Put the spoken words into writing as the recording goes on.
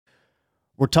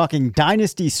We're talking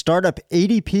Dynasty Startup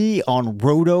ADP on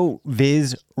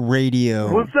RotoViz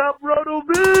Radio. What's up,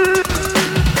 RotoViz?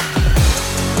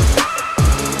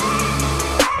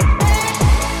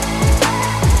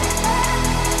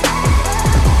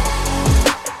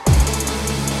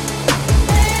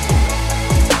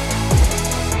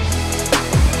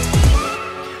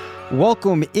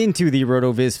 Welcome into the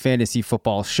RotoViz Fantasy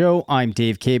Football Show. I'm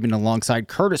Dave Cabin alongside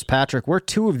Curtis Patrick. We're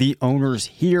two of the owners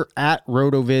here at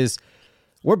RotoViz.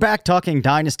 We're back talking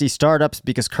Dynasty startups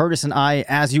because Curtis and I,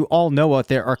 as you all know out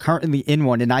there, are currently in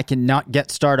one, and I cannot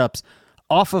get startups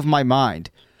off of my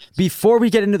mind. Before we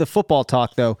get into the football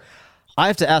talk, though, I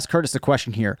have to ask Curtis a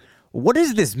question here. What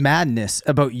is this madness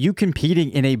about you competing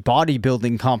in a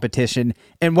bodybuilding competition?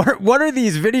 And what are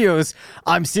these videos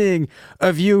I'm seeing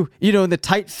of you, in the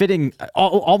tight-fitting,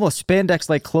 almost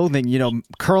spandex-like clothing,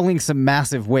 curling some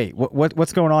massive weight?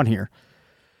 What's going on here?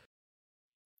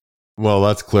 Well,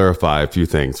 let's clarify a few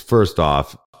things. First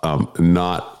off,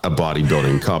 not a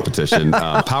bodybuilding competition,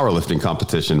 powerlifting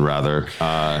competition, rather.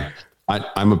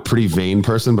 I'm a pretty vain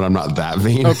person, but I'm not that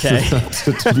vain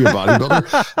to be a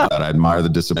bodybuilder. I admire the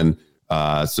discipline.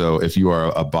 So if you are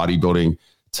a bodybuilding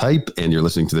type and you're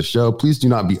listening to the show, please do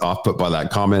not be off put by that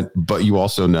comment. But you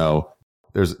also know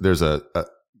there's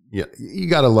you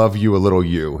got to love you a little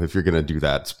you if you're going to do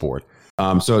that sport.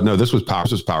 So no, this was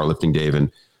powerlifting, Dave.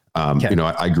 And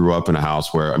I grew up in a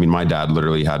house where, my dad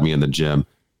literally had me in the gym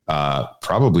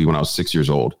probably when I was 6 years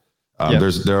old.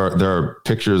 There are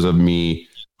pictures of me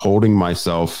holding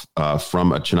myself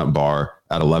from a chin-up bar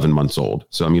at 11 months old.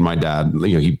 So, my dad,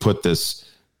 he put this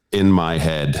in my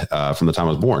head from the time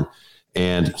I was born.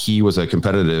 And he was a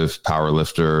competitive power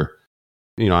lifter.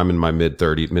 I'm in my mid to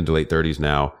late 30s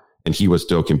now, and he was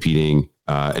still competing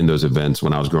in those events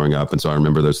when I was growing up. And so I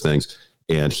remember those things.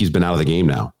 And he's been out of the game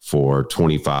now for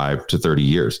 25 to 30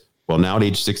 years. Well, now at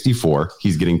age 64,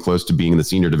 he's getting close to being in the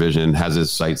senior division, has his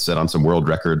sights set on some world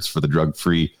records for the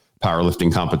drug-free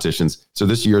powerlifting competitions. So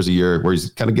this year is a year where he's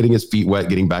kind of getting his feet wet,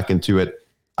 getting back into it.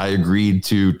 I agreed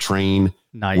to train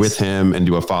with him and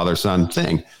do a father-son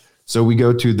thing. So we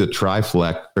go to the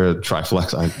Tri-State,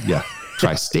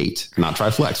 not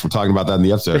Triflex. We're talking about that in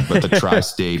the episode, but the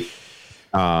Tri-State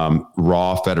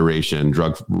Raw Federation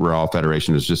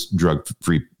is just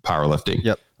drug-free powerlifting.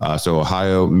 Yep. So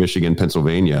Ohio, Michigan,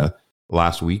 Pennsylvania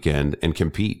last weekend and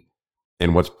compete.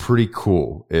 And what's pretty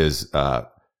cool is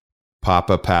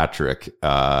Papa Patrick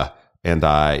and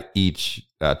I each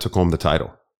took home the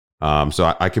title.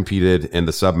 So I competed in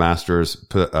the Submasters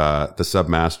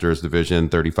division,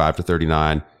 35 to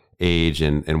 39 age,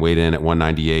 and weighed in at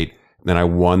 198. Then I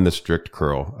won the strict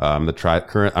curl. I'm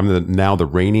now the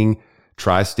reigning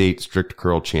Tri-State strict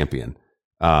curl champion,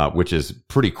 which is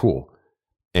pretty cool.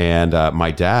 And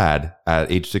my dad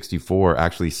at age 64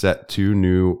 actually set 2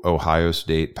 new Ohio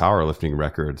State powerlifting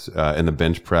records in the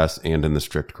bench press and in the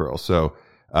strict curl. So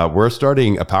we're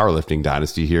starting a powerlifting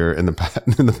dynasty here in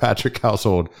the Patrick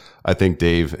household, I think,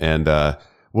 Dave. And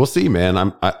we'll see,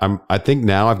 man. I think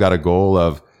now I've got a goal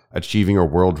of achieving a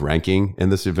world ranking in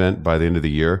this event by the end of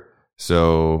the year.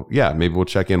 So yeah, maybe we'll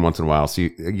check in once in a while.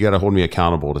 See, you got to hold me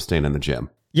accountable to staying in the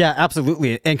gym. Yeah,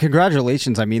 absolutely. And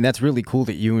congratulations. That's really cool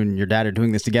that you and your dad are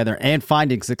doing this together and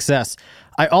finding success.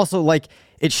 I also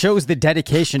it shows the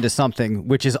dedication to something,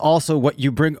 which is also what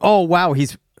you bring. Oh, wow.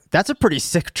 That's a pretty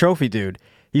sick trophy, dude.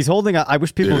 He's holding I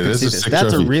wish people could see this.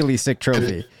 That's a really sick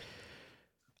trophy.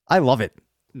 I love it.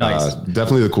 Nice.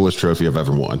 Definitely the coolest trophy I've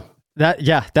ever won.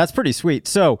 That's pretty sweet.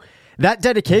 So that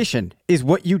dedication is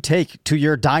what you take to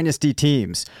your dynasty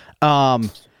teams.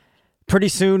 Pretty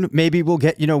soon, maybe we'll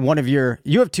get, one of you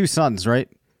have 2 sons, right?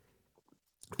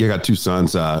 Yeah, I got 2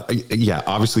 sons.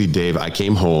 Obviously, Dave, I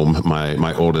came home.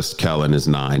 My oldest, Kellen, is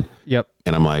 9. Yep.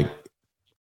 And I'm like,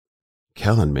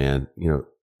 Kellen, man,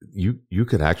 you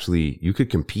could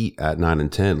compete at 9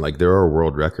 and 10. Like, there are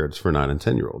world records for 9 and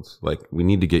 10-year-olds. Like, we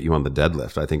need to get you on the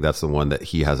deadlift. I think that's the one that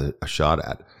he has a shot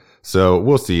at. So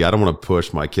we'll see. I don't want to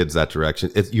push my kids that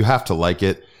direction. You have to like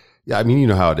it. Yeah, you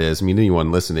know how it is.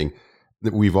 Anyone listening,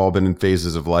 we've all been in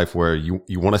phases of life where you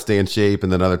want to stay in shape,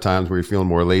 and then other times where you're feeling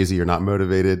more lazy or not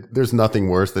motivated. There's nothing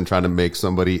worse than trying to make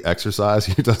somebody exercise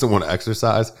who doesn't want to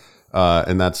exercise.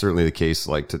 And that's certainly the case,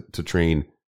 to train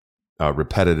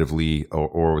repetitively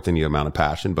or with any amount of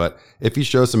passion. But if you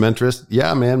show some interest,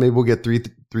 yeah, man, maybe we'll get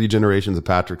three generations of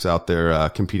Patricks out there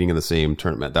competing in the same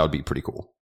tournament. That would be pretty cool.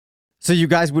 So you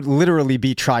guys would literally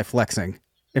be tri-flexing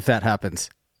if that happens.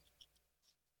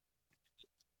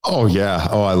 Oh yeah.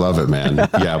 Oh, I love it, man.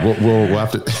 Yeah. We'll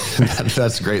have to,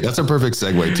 that's great. That's a perfect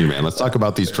segue too, man. Let's talk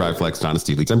about these tri-flex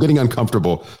dynasty leagues. I'm getting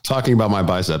uncomfortable talking about my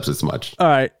biceps as much. All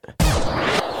right.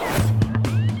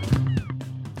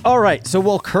 All right, so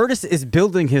while Curtis is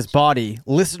building his body,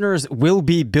 listeners will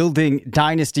be building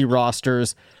dynasty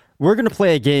rosters. We're going to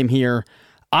play a game here.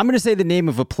 I'm going to say the name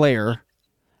of a player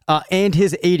and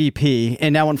his ADP.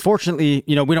 And now, unfortunately,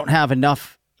 we don't have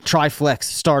enough Triflex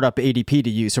startup ADP to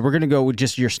use. So we're going to go with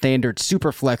just your standard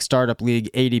Superflex startup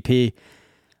league ADP.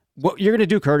 What you're going to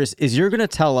do, Curtis, is you're going to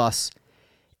tell us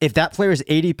if that player's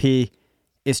ADP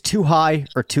is too high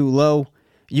or too low.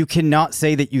 You cannot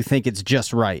say that you think it's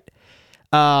just right.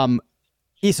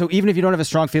 So even if you don't have a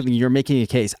strong feeling, you're making a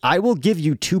case. I will give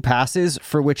you 2 passes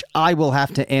for which I will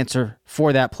have to answer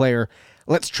for that player.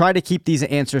 Let's try to keep these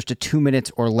answers to 2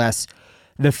 minutes or less.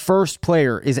 The first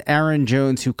player is Aaron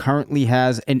Jones, who currently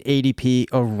has an ADP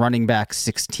of running back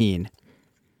 16.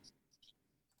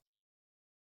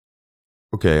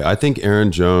 Okay, I think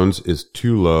Aaron Jones is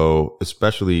too low,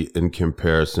 especially in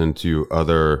comparison to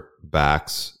other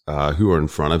backs who are in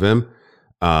front of him.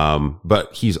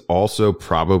 But he's also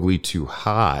probably too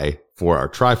high for our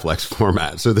Triflex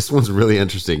format. So this one's really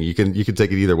interesting. You can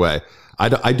take it either way.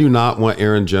 I do not want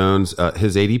Aaron Jones.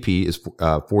 His ADP is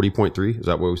 40.3. Is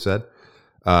that what we said?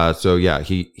 So yeah,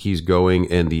 he's going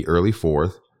in the early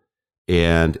 4th,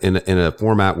 and in a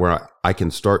format where I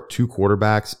can start 2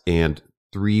 quarterbacks and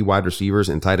 3 wide receivers,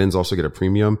 and tight ends also get a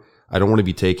premium. I don't want to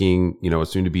be taking, a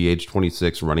soon to be age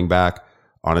 26 running back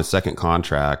on a second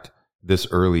contract this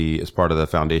early as part of the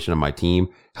foundation of my team.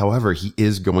 However, he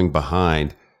is going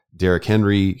behind Derrick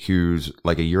Henry, who's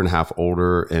like a year and a half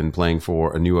older and playing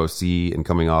for a new OC and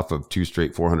coming off of 2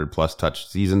 straight 400+ touch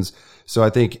seasons. So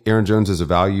I think Aaron Jones is a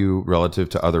value relative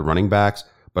to other running backs,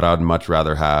 but I would much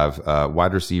rather have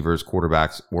wide receivers,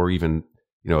 quarterbacks, or even,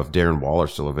 if Darren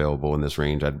Waller's still available in this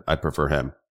range, I'd prefer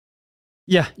him.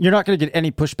 Yeah, you're not going to get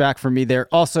any pushback from me there.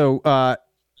 Also,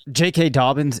 J.K.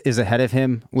 Dobbins is ahead of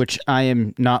him, which I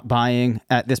am not buying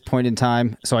at this point in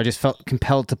time. So I just felt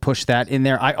compelled to push that in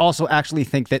there. I also actually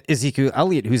think that Ezekiel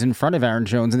Elliott, who's in front of Aaron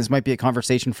Jones, and this might be a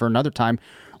conversation for another time,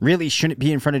 really shouldn't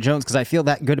be in front of Jones because I feel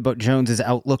that good about Jones's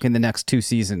outlook in the next 2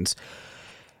 seasons.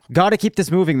 Got to keep this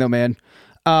moving, though, man.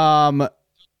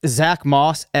 Zach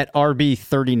Moss at RB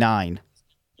 39.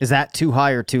 Is that too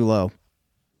high or too low?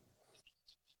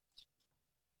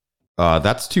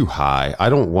 That's too high. I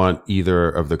don't want either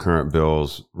of the current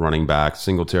Bills running backs,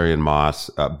 Singletary and Moss,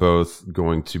 both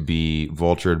going to be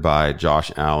vultured by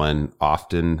Josh Allen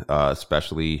often,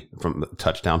 especially from the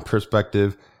touchdown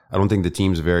perspective. I don't think the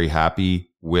team's very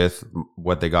happy with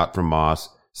what they got from Moss.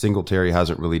 Singletary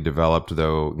hasn't really developed,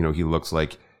 though, he looks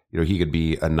like, he could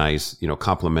be a nice,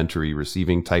 complementary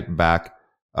receiving type back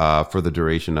for the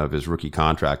duration of his rookie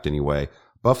contract anyway.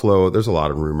 Buffalo, there's a lot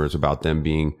of rumors about them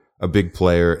being a big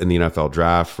player in the NFL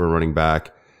draft for a running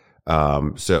back.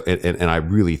 So I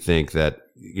really think that,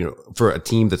 for a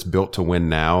team that's built to win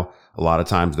now, a lot of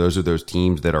times those are those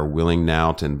teams that are willing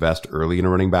now to invest early in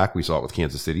a running back. We saw it with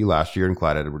Kansas City last year and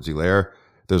Clyde Edwards-Helaire.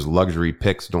 Those luxury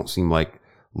picks don't seem like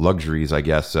luxuries, I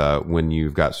guess, when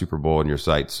you've got Super Bowl in your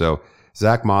sights. So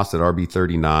Zach Moss at RB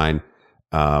 39,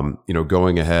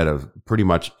 going ahead of pretty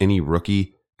much any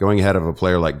rookie, going ahead of a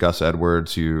player like Gus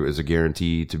Edwards, who is a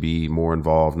guarantee to be more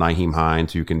involved, Nyheim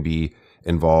Hines, who can be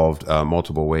involved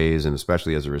multiple ways, and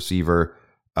especially as a receiver,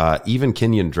 even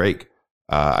Kenyon Drake.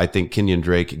 I think Kenyon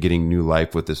Drake getting new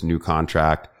life with this new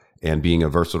contract and being a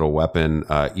versatile weapon,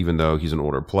 even though he's an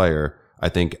older player, I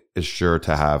think is sure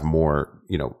to have more,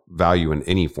 value in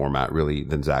any format really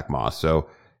than Zach Moss. So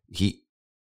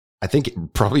I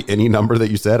think probably any number that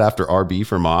you said after RB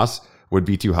for Moss would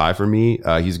be too high for me.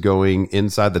 He's going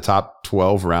inside the top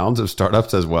 12 rounds of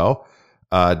startups as well.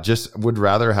 Just would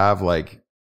rather have many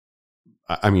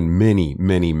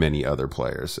other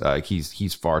players.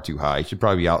 He's far too high. He should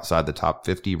probably be outside the top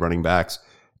 50 running backs,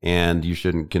 and you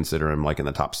shouldn't consider him in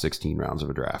the top 16 rounds of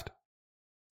a draft.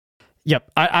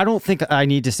 Yep. I don't think I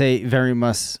need to say very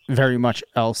much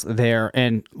else there.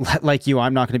 And like you,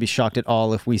 I'm not going to be shocked at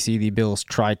all if we see the Bills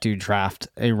try to draft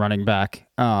a running back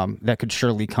that could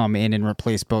surely come in and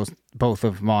replace both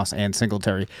of Moss and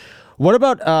Singletary. What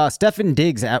about Stefon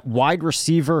Diggs at wide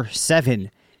receiver 7?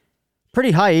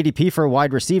 Pretty high ADP for a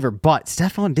wide receiver, but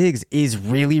Stefon Diggs is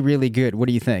really, really good. What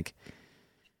do you think?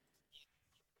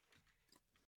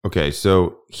 Okay,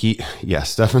 so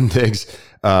Stefon Diggs,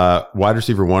 wide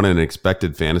receiver 1 in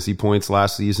expected fantasy points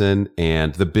last season,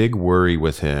 and the big worry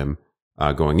with him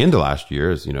going into last year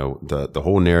is, the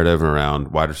whole narrative around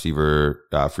wide receiver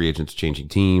free agents changing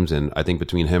teams, and I think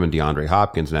between him and DeAndre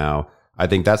Hopkins now, I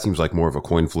think that seems like more of a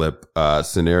coin flip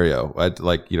scenario.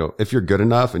 If you're good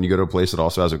enough and you go to a place that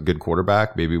also has a good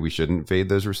quarterback, maybe we shouldn't fade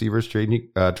those receivers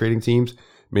trading teams.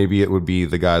 Maybe it would be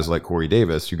the guys like Corey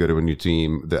Davis who go to a new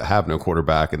team that have no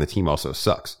quarterback and the team also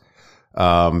sucks.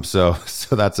 So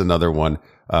that's another one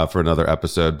for another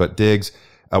episode. But Diggs,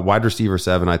 wide receiver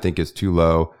 7, I think is too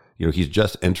low. He's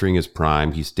just entering his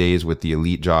prime. He stays with the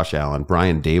elite Josh Allen.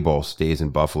 Brian Daboll stays in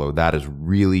Buffalo. That is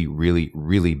really, really,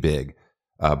 really big.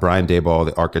 Brian Daboll,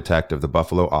 the architect of the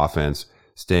Buffalo offense,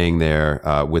 staying there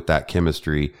with that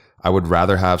chemistry. I would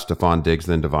rather have Stephon Diggs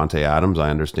than Devontae Adams. I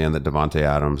understand that Devontae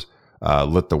Adams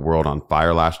lit the world on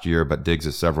fire last year, but Diggs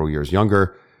is several years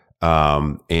younger.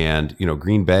 And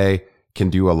Green Bay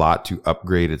can do a lot to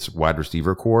upgrade its wide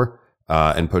receiver core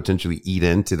and potentially eat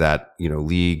into that,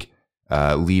 league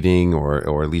leading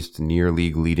or at least near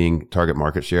league leading target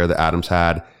market share that Adams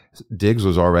had. Diggs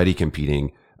was already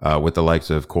competing with the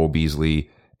likes of Cole Beasley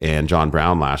and John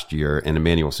Brown last year, and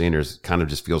Emmanuel Sanders kind of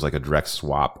just feels like a direct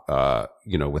swap,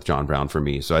 with John Brown for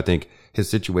me. So I think his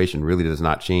situation really does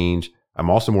not change. I'm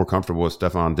also more comfortable with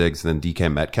Stephon Diggs than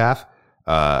DK Metcalf.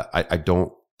 I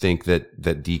don't think that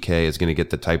DK is going to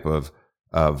get the type of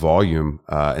volume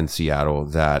in Seattle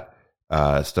that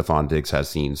Stephon Diggs has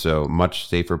seen. So much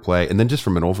safer play. And then just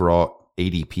from an overall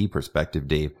ADP perspective,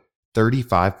 Dave,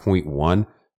 35.1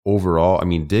 overall. I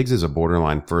mean, Diggs is a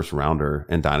borderline first rounder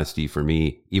in Dynasty for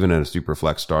me, even in a super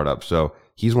flex startup. So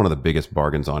he's one of the biggest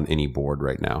bargains on any board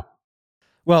right now.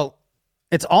 Well,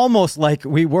 it's almost like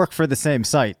we work for the same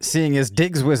site, seeing as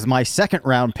Diggs was my second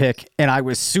round pick, and I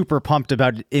was super pumped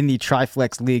about it in the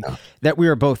Triflex League that we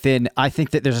were both in. I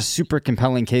think that there's a super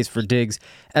compelling case for Diggs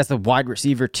as the wide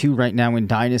receiver 2 right now in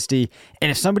Dynasty. And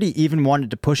if somebody even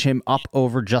wanted to push him up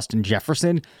over Justin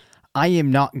Jefferson, I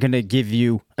am not going to give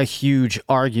you a huge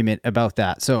argument about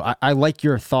that. So I like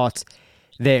your thoughts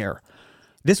there.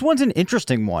 This one's an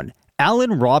interesting one.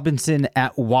 Allen Robinson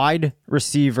at wide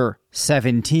receiver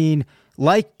 17.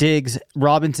 Like Diggs,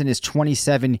 Robinson is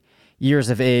 27 years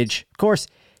of age. Of course,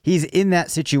 he's in that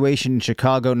situation in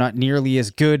Chicago, not nearly as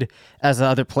good as the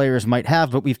other players might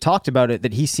have, but we've talked about it,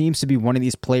 that he seems to be one of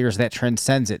these players that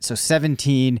transcends it. So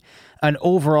 17, an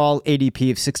overall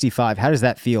ADP of 65. How does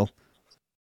that feel?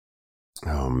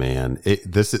 Oh, man.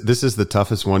 This is the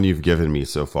toughest one you've given me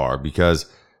so far because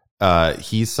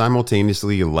he's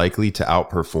simultaneously likely to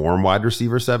outperform wide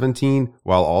receiver 17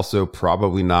 while also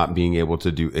probably not being able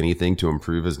to do anything to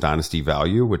improve his dynasty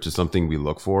value, which is something we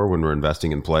look for when we're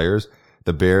investing in players.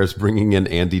 The Bears bringing in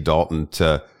Andy Dalton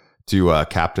to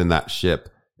captain that ship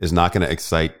is not going to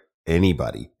excite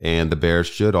anybody. And the Bears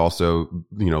should also,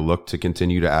 look to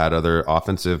continue to add other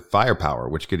offensive firepower,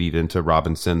 which could eat into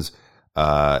Robinson's,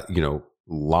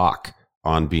 lock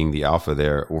on being the alpha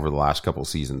there over the last couple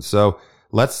seasons. So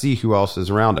let's see who else is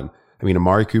around him. I mean,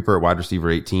 Amari Cooper at wide receiver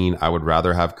 18, I would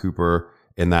rather have Cooper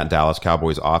in that Dallas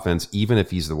Cowboys offense, even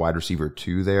if he's the wide receiver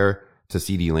 2 there to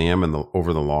CeeDee Lamb and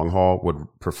over the long haul, would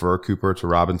prefer Cooper to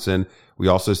Robinson. We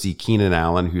also see Keenan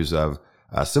Allen, who's of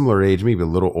a similar age, maybe a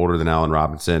little older than Allen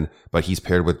Robinson, but he's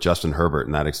paired with Justin Herbert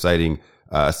in that exciting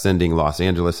ascending Los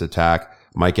Angeles attack.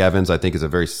 Mike Evans, I think, is a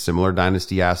very similar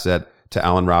dynasty asset to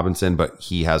Allen Robinson, but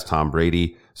he has Tom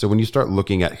Brady. So when you start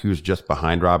looking at who's just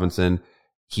behind Robinson,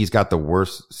 he's got the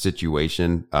worst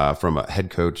situation from a head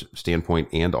coach standpoint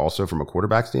and also from a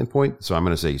quarterback standpoint. So I'm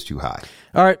going to say he's too high.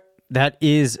 All right. That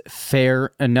is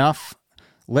fair enough.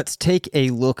 Let's take a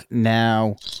look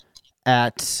now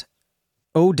at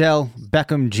Odell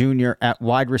Beckham Jr. at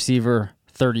wide receiver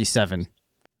 37.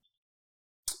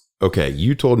 Okay,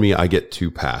 you told me I get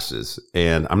 2 passes,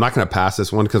 and I'm not going to pass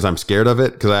this one because I'm scared of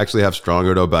it because I actually have strong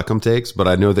Odell Beckham takes, but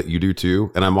I know that you do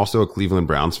too, and I'm also a Cleveland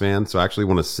Browns fan, so I actually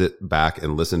want to sit back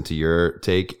and listen to your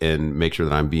take and make sure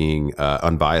that I'm being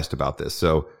unbiased about this.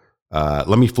 So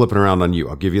let me flip it around on you.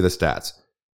 I'll give you the stats.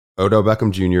 Odell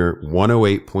Beckham Jr.,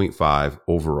 108.5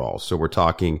 overall. So we're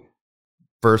talking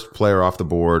first player off the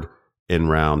board in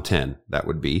round 10, that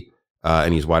would be,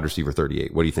 and he's wide receiver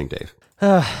 38. What do you think, Dave?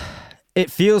 It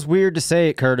feels weird to say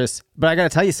it, Curtis, but I got to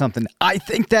tell you something. I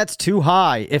think that's too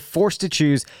high. If forced to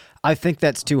choose, I think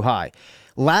that's too high.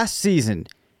 Last season,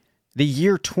 the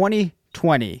year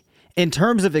 2020, in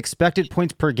terms of expected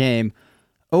points per game,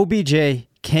 OBJ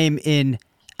came in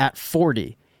at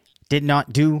 40. Did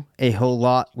not do a whole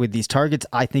lot with these targets.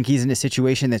 I think he's in a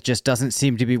situation that just doesn't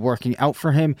seem to be working out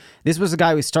for him. This was a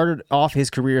guy who started off his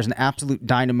career as an absolute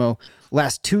dynamo.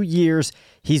 Last 2 years,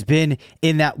 he's been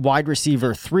in that wide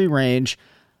receiver 3 range.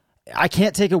 I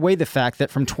can't take away the fact that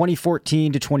from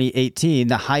 2014 to 2018,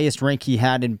 the highest rank he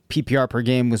had in PPR per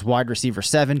game was wide receiver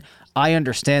 7. I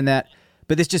understand that,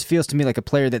 but this just feels to me like a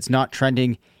player that's not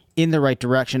trending in the right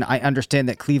direction. I understand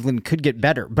that Cleveland could get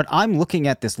better, but I'm looking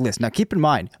at this list. Now, keep in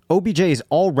mind, OBJ is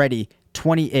already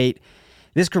 28.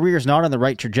 This career is not on the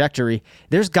right trajectory.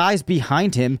 There's guys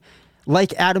behind him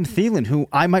like Adam Thielen, who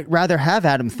I might rather have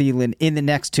Adam Thielen in the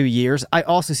next 2 years. I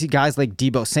also see guys like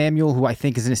Deebo Samuel, who I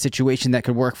think is in a situation that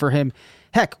could work for him.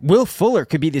 Heck, Will Fuller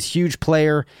could be this huge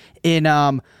player in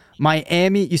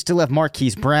Miami. You still have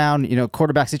Marquise Brown.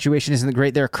 Quarterback situation isn't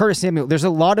great there. Curtis Samuel. There's a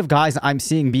lot of guys I'm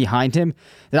seeing behind him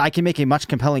that I can make a much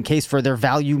compelling case for their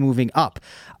value moving up.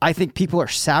 I think people are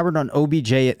soured on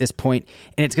OBJ at this point,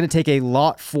 and it's going to take a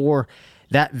lot for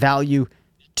that value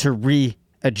to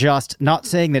readjust. Not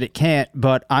saying that it can't,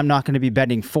 but I'm not going to be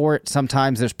betting for it.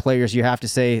 Sometimes there's players you have to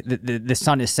say that the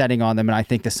sun is setting on them, and I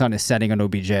think the sun is setting on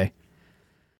OBJ.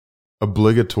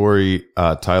 Obligatory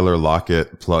Tyler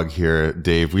Lockett plug here,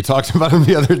 Dave. We talked about him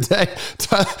the other day.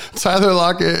 Tyler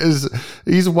Lockett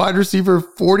he's wide receiver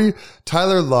 40.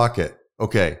 Tyler Lockett.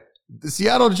 Okay.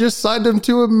 Seattle just signed him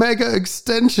to a mega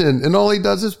extension, and all he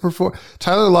does is perform.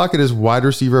 Tyler Lockett is wide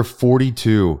receiver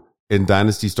 42 in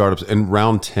dynasty startups in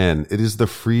round 10. It is the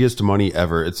freest money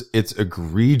ever. It's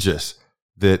egregious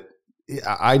that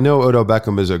I know Odell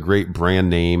Beckham is a great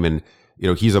brand name, and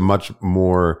he's a much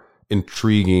more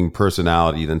intriguing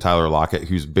personality than Tyler Lockett,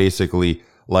 who's basically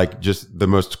like just the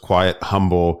most quiet,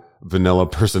 humble, vanilla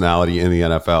personality in the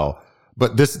NFL.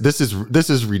 But this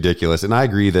is ridiculous, and I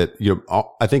agree that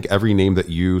I think every name that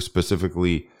you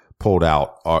specifically pulled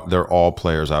out, they're all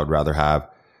players I would rather have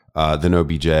than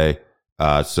OBJ.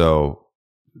 So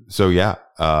yeah,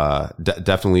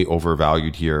 definitely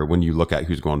overvalued here when you look at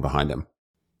who's going behind him.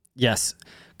 Yes,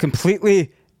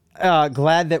 completely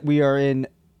glad that we are in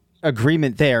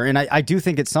agreement there. And I do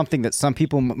think it's something that some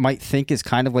people might think is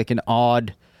kind of like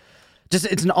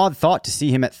it's an odd thought to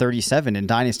see him at 37 in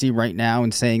Dynasty right now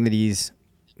and saying that he's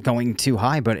going too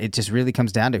high, but it just really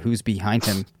comes down to who's behind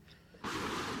him.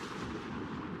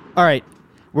 All right,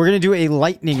 we're going to do a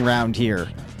lightning round here.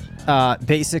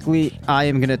 Basically, I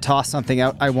am going to toss something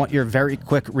out. I want your very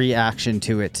quick reaction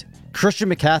to it. Christian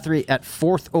McCaffrey at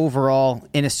 4th overall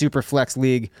in a Superflex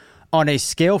league. On a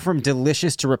scale from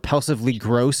delicious to repulsively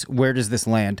gross, where does this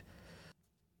land?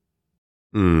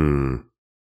 I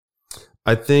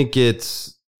think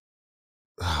it's...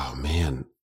 Oh, man.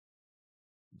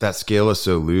 That scale is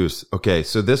so loose. Okay,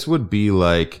 so this would be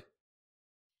like...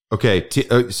 Okay,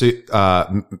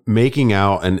 making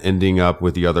out and ending up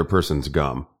with the other person's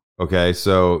gum. Okay,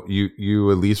 so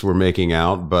you at least were making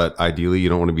out, but ideally you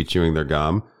don't want to be chewing their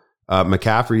gum.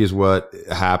 McCaffrey is what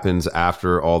happens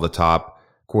after all the top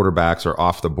quarterbacks are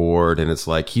off the board, and it's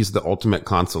like he's the ultimate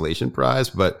consolation prize,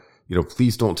 but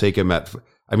please don't take him at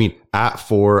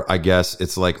 4. I guess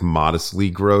it's like modestly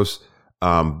gross,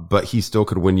 but he still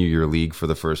could win you your league for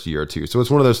the first year or two. So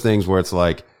it's one of those things where it's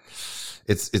like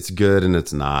it's good and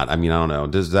it's not. I don't know.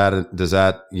 Does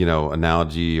that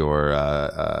analogy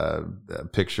or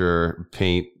picture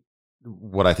paint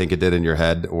what I think it did in your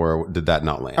head, or did that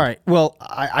not land? All right. Well,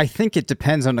 I think it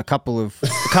depends on a couple of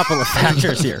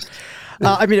factors here.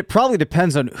 It probably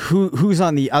depends on who's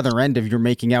on the other end of your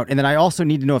making out. And then I also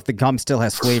need to know if the gum still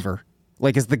has flavor.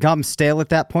 Like, is the gum stale at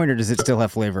that point, or does it still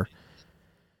have flavor?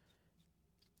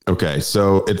 Okay,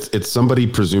 so it's somebody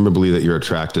presumably that you're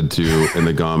attracted to, and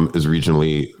the gum is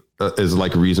reasonably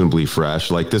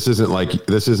fresh. Like this is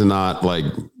not like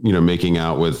making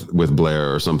out with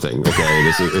Blair or something.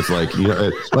 Okay, it's like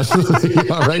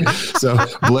all right. So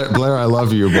Blair, I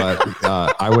love you, but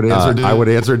I would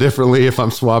answer differently if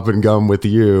I'm swapping gum with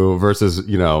you versus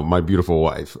my beautiful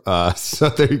wife. So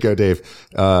there you go, Dave.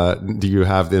 Do you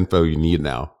have the info you need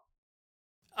now?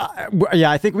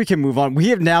 Yeah, I think we can move on.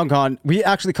 We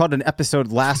actually called an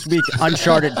episode last week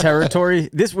Uncharted Territory.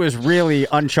 This was really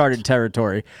uncharted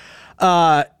territory.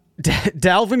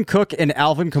 Dalvin Cook and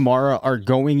Alvin Kamara are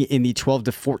going in the 12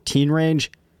 to 14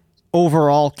 range.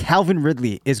 Overall, Calvin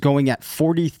Ridley is going at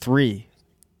 43.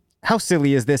 How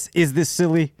silly is this? Is this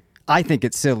silly? I think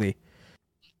it's silly.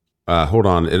 Hold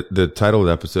on. The title of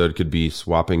the episode could be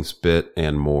Swapping Spit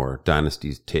and More,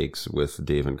 Dynasty Takes with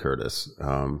Dave and Curtis.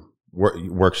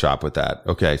 Workshop with that.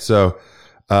 Okay, so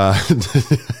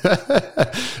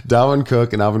Dalvin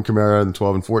Cook and Alvin Kamara in the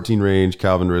 12 and 14 range,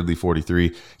 Calvin Ridley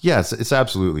 43. Yes, it's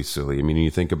absolutely silly.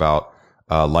 You think about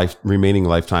remaining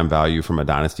lifetime value from a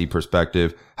dynasty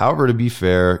perspective. However, to be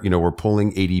fair, we're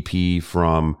pulling ADP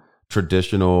from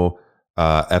traditional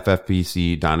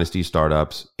FFPC dynasty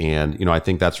startups, and I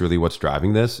think that's really what's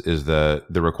driving this is the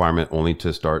requirement only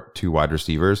to start 2 wide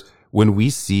receivers. When we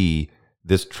see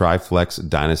this Triflex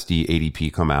Dynasty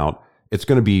ADP come out, it's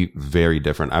going to be very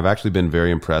different. I've actually been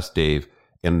very impressed, Dave,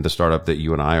 in the startup that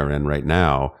you and I are in right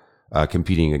now,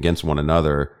 competing against one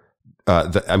another.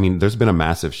 There's been a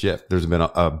massive shift. There's been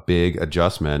a big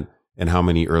adjustment in how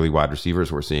many early wide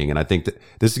receivers we're seeing. And I think that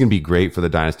this is going to be great for the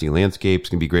Dynasty landscape. It's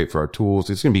going to be great for our tools.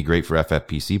 It's going to be great for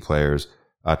FFPC players.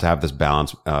 to have this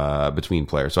balance between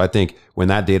players. So I think when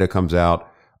that data comes out,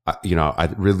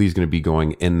 Ridley's going to be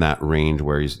going in that range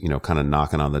where he's, kind of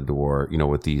knocking on the door,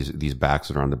 with these backs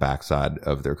that are on the backside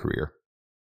of their career.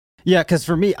 Yeah, because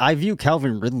for me, I view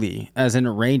Calvin Ridley as in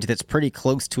a range that's pretty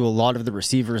close to a lot of the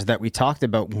receivers that we talked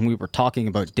about when we were talking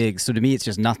about Diggs. So to me, it's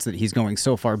just nuts that he's going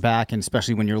so far back, and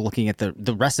especially when you're looking at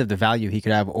the rest of the value he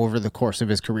could have over the course of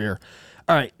his career.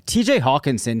 All right, TJ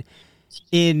Hawkinson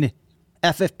in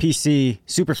FFPC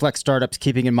Superflex startups,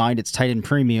 keeping in mind it's tight end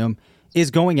premium, is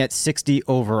going at 60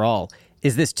 overall.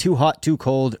 Is this too hot, too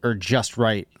cold, or just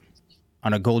right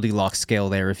on a Goldilocks scale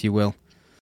there, if you will?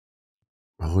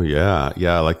 Oh yeah.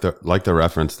 I like the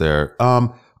reference there.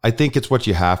 I think it's what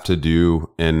you have to do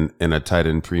in a tight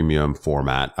end premium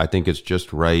format. I think it's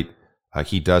just right.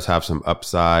 He does have some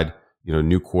upside,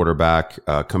 new quarterback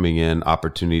coming in,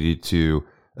 opportunity to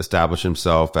establish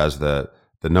himself as the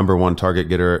number one target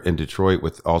getter in Detroit,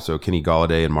 with also Kenny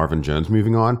Golladay and Marvin Jones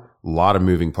moving on. A lot of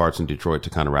moving parts in Detroit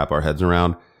to kind of wrap our heads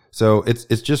around. So it's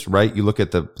just right. You look at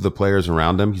the players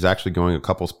around him. He's actually going a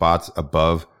couple spots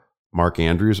above Mark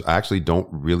Andrews. I actually don't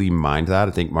really mind that.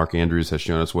 I think Mark Andrews has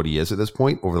shown us what he is at this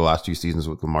point over the last 2 seasons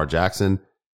with Lamar Jackson.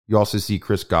 You also see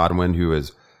Chris Godwin, who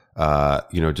is,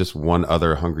 just one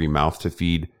other hungry mouth to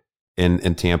feed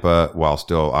in Tampa, while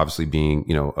still obviously being,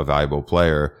 a valuable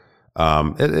player.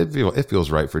 It feels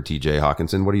right for TJ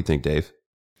Hawkinson. What do you think, Dave?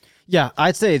 Yeah,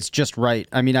 I'd say it's just right.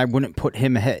 I mean, I wouldn't put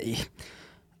him ahead.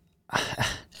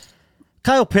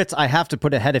 Kyle Pitts, I have to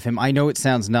put ahead of him. I know it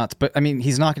sounds nuts, but I mean,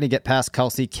 he's not going to get past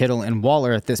Kelsey, Kittle, and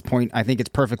Waller at this point. I think it's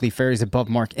perfectly fair. He's above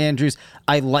Mark Andrews.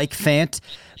 I like Fant,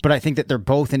 but I think that they're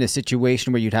both in a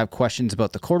situation where you'd have questions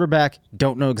about the quarterback.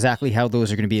 Don't know exactly how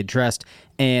those are going to be addressed.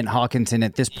 And Hawkinson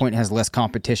at this point has less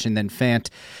competition than Fant.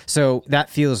 So that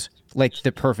feels like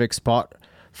the perfect spot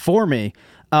for me.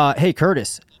 Hey,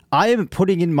 Curtis, I am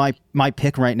putting in my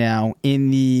pick right now in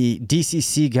the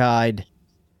DCC guide.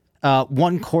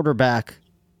 One quarterback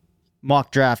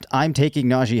mock draft. I'm taking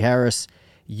Najee Harris.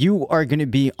 You are going to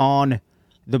be on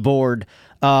the board.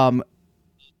 Want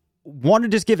to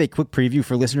just give a quick preview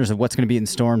for listeners of what's going to be in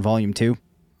store in Volume 2?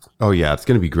 Oh, yeah, it's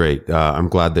going to be great. I'm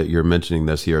glad that you're mentioning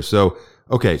this here. So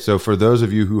for those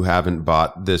of you who haven't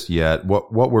bought this yet,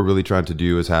 what we're really trying to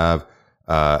do is have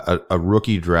a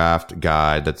rookie draft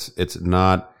guide. This is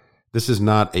not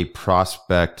a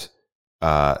prospect.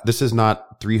 This is not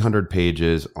 300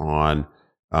 pages on,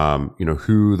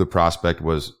 who the prospect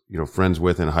was, friends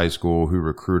with in high school, who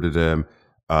recruited him,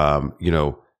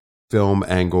 film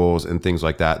angles and things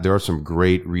like that. There are some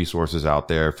great resources out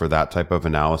there for that type of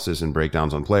analysis and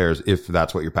breakdowns on players, if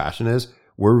that's what your passion is.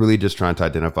 We're really just trying to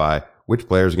identify which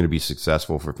players are going to be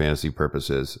successful for fantasy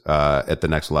purposes at the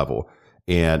next level,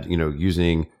 and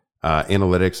using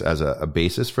analytics as a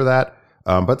basis for that.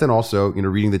 But then also,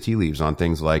 reading the tea leaves on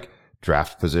things like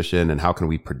draft position and how can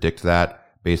we predict that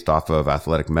based off of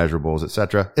athletic measurables,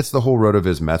 etc. It's the whole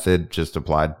RotoViz method just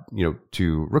applied,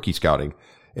 to rookie scouting.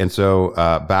 And so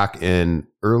back in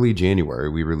early January,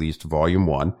 we released Volume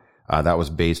 1. That was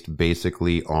based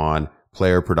basically on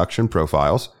player production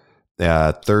profiles,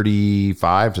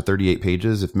 35 to 38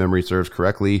 pages, if memory serves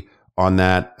correctly. On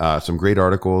that, some great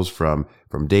articles from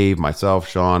Dave, myself,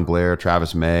 Sean, Blair,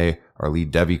 Travis May, our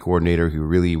lead Devi coordinator, who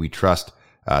really we trust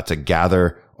to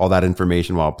gather all that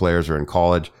information while players are in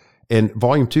college. And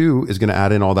Volume 2 is going to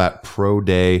add in all that pro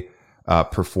day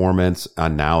performance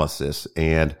analysis.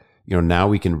 And, now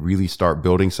we can really start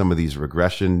building some of these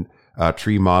regression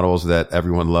tree models that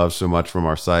everyone loves so much from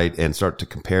our site, and start to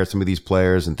compare some of these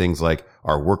players and things like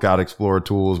our Workout Explorer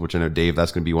tools, which I know, Dave,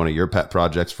 that's going to be one of your pet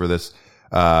projects for this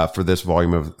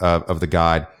volume of the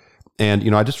guide.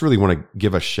 And, I just really want to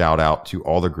give a shout out to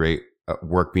all the great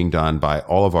work being done by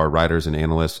all of our writers and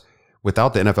analysts.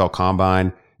 Without the NFL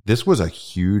Combine, this was a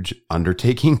huge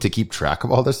undertaking to keep track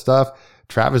of all this stuff.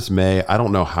 Travis May, I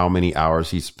don't know how many hours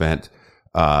he spent,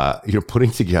 putting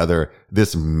together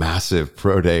this massive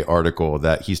pro day article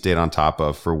that he stayed on top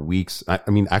of for weeks. I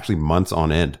mean, actually months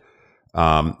on end.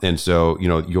 And so,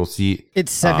 you'll see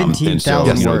it's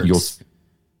 17,000 words.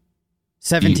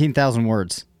 17,000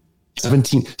 words.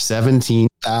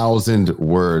 17,000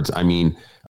 words. I mean,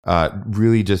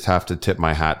 really just have to tip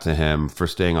my hat to him for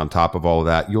staying on top of all of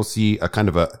that. You'll see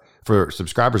for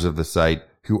subscribers of the site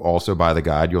who also buy the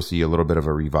guide, you'll see a little bit of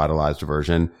a revitalized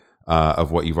version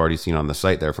of what you've already seen on the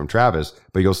site there from Travis,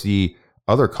 but you'll see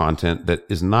other content that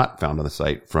is not found on the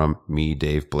site from me,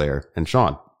 Dave, Blair, and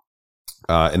Sean.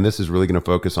 And this is really going to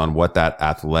focus on what that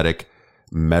athletic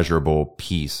measurable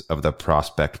piece of the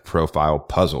prospect profile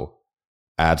puzzle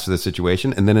adds to the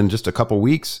situation. And then in just a couple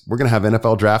weeks, we're going to have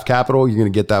NFL Draft Capital. You're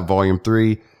going to get that Volume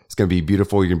 3. It's going to be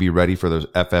beautiful. You're going to be ready for those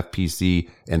FFPC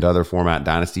and other format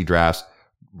dynasty drafts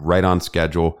right on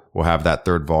schedule. We'll have that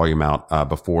third volume out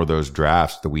before those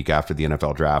drafts the week after the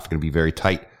NFL draft. It's going to be very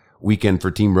tight weekend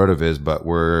for Team RotoViz, but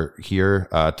we're here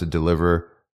to deliver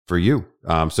for you.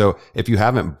 So if you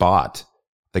haven't bought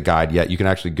the guide yet, you can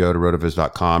actually go to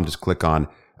rotoviz.com. Just click on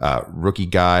rookie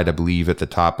guide, I believe, at the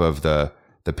top of the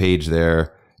page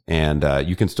there, and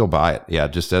you can still buy it. Yeah,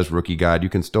 it just says rookie guide. You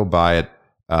can still buy it.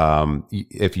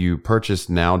 If you purchase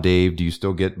now, Dave, do you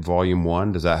still get volume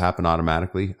 1? Does that happen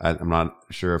automatically? I'm not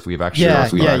sure if we've actually,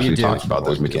 talked about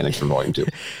those mechanics for volume 2.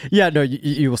 Yeah, no,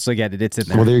 you will still get it. It's in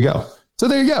there. Well, there you go. So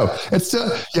there you go. It's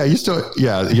still,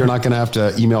 you're not going to have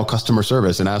to email customer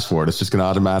service and ask for it. It's just going to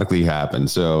automatically happen.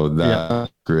 So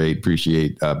that's great.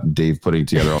 Appreciate Dave putting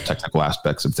together all technical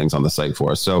aspects of things on the site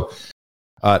for us. So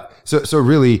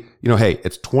really, hey,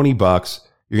 it's $20.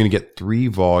 You're going to get 3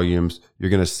 volumes. You're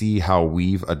going to see how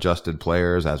we've adjusted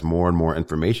players as more and more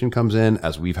information comes in,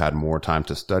 as we've had more time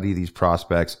to study these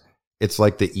prospects. It's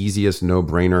like the easiest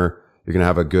no-brainer. You're going to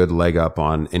have a good leg up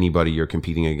on anybody you're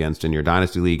competing against in your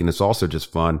dynasty league. And it's also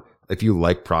just fun. If you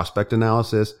like prospect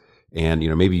analysis and,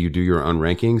 maybe you do your own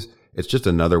rankings, it's just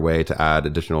another way to add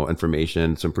additional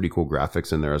information, some pretty cool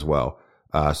graphics in there as well.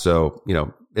 So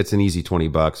it's an easy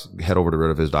 $20. Head over to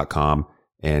rotoviz.com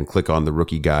and click on the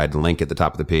rookie guide link at the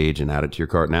top of the page and add it to your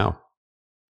cart now.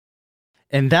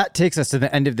 And that takes us to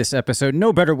the end of this episode.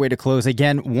 No better way to close.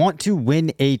 Again, want to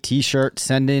win a t-shirt?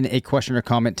 Send in a question or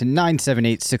comment to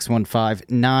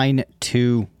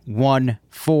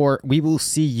 978-615-9214. We will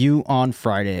see you on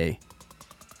Friday.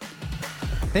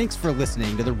 Thanks for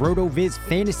listening to the RotoViz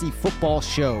Fantasy Football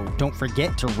Show. Don't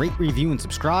forget to rate, review, and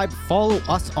subscribe. Follow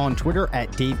us on Twitter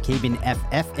at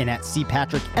DaveCabinFF and at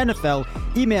CPatrickNFL.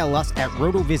 Email us at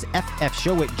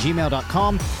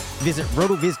rotovizffshow@gmail.com. Visit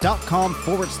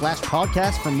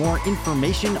rotoviz.com/podcast for more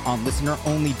information on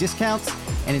listener-only discounts.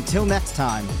 And until next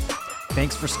time,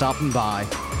 thanks for stopping by.